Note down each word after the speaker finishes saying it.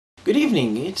Good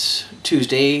evening. It's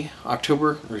Tuesday,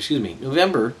 November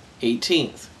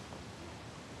 18th.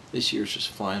 This year's just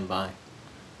flying by.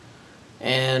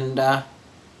 And a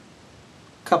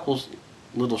couple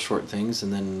little short things,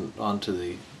 and then on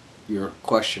to your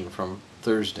question from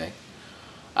Thursday.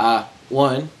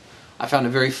 One, I found it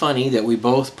very funny that we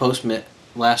both posted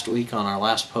last week on our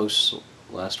last post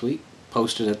last week,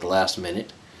 posted at the last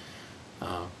minute.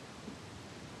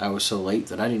 I was so late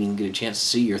that I didn't even get a chance to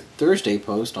see your Thursday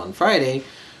post on Friday.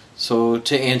 So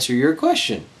to answer your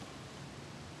question,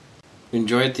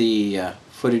 enjoyed the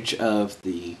footage of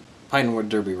the Pinewood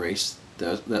Derby race.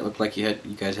 That looked like you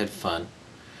guys had fun.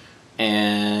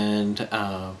 And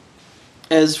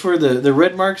as for the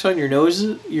red marks on your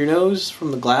nose from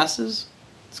the glasses,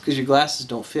 it's because your glasses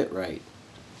don't fit right.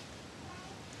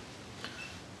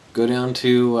 Go down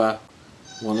to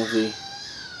one of the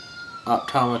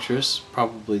optometrists,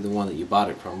 probably the one that you bought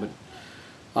it from, but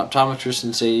optometrist,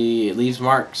 and say it leaves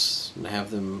marks, and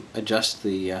have them adjust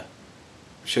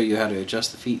show you how to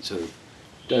adjust the feet so it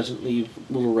doesn't leave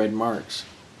little red marks.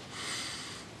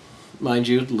 Mind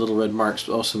you, the little red marks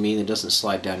also mean it doesn't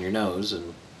slide down your nose,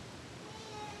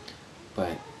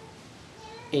 but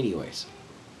anyways,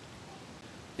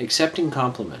 accepting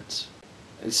compliments.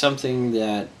 It's something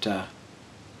that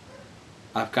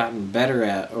I've gotten better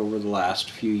at over the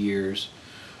last few years,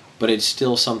 but it's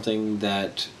still something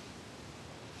that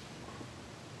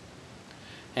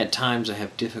at times I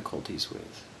have difficulties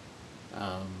with.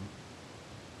 And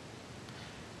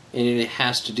it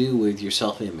has to do with your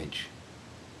self-image.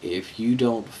 If you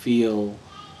don't feel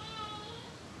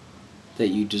that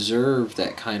you deserve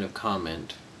that kind of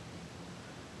comment,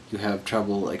 you have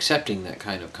trouble accepting that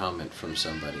kind of comment from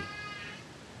somebody.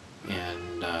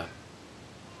 And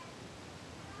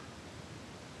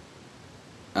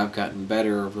I've gotten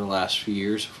better over the last few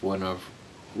years when I've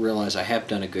realized I have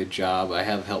done a good job, I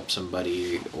have helped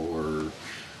somebody, or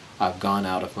I've gone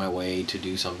out of my way to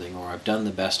do something, or I've done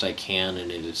the best I can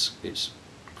and it's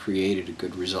created a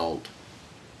good result,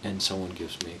 and someone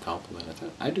gives me a compliment,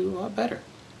 I do a lot better.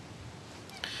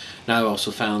 Now I've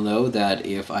also found though that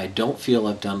if I don't feel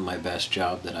I've done my best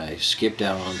job, that I skipped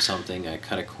out on something, I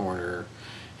cut a corner,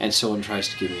 and someone tries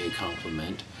to give me a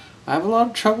compliment, I have a lot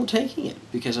of trouble taking it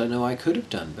because I know I could have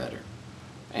done better.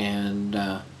 And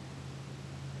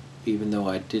even though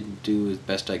I didn't do as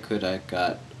best I could, I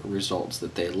got results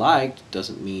that they liked,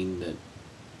 doesn't mean that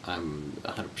I'm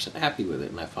 100% happy with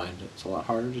it, and I find it's a lot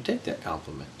harder to take that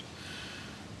compliment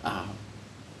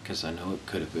because I know it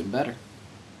could have been better.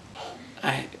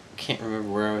 I can't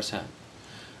remember where I was at.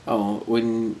 Oh,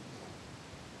 when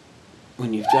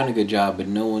you've done a good job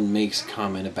and no one makes a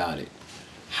comment about it,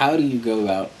 how do you go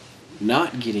about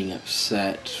not getting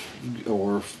upset,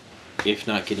 or if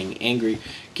not getting angry,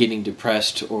 getting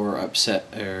depressed or upset,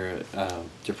 or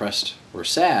depressed or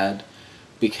sad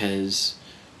because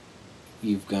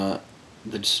you've gone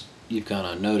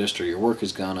unnoticed, or your work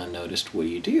has gone unnoticed? What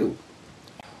do?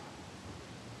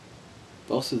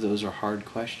 Both of those are hard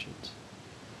questions.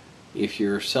 If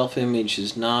your self-image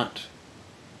is not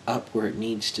up where it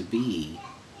needs to be,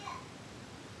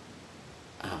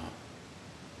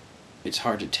 it's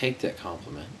hard to take that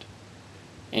compliment,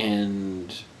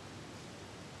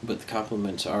 but the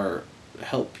compliments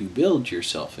help you build your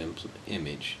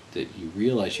self-image, that you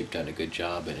realize you've done a good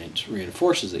job, and it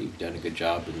reinforces that you've done a good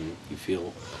job, and you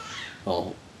feel,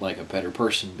 well, like a better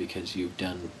person because you've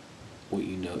done what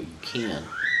you know you can.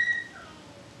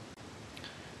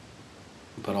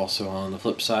 But also on the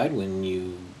flip side, when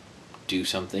you do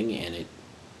something and it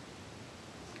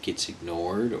gets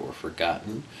ignored or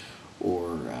forgotten,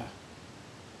 or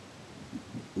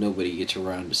nobody gets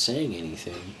around to saying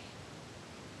anything,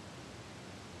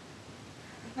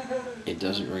 it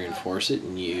doesn't reinforce it,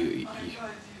 and you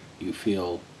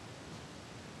feel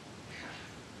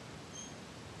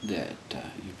that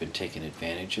you've been taken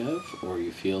advantage of, or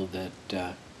you feel that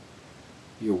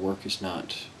your work is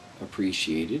not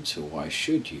appreciated, so why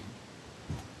should you?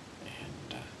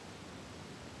 And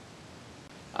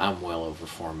I'm well over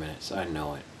 4 minutes, I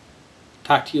know it.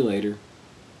 Talk to you later.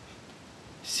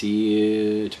 See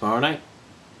you tomorrow night.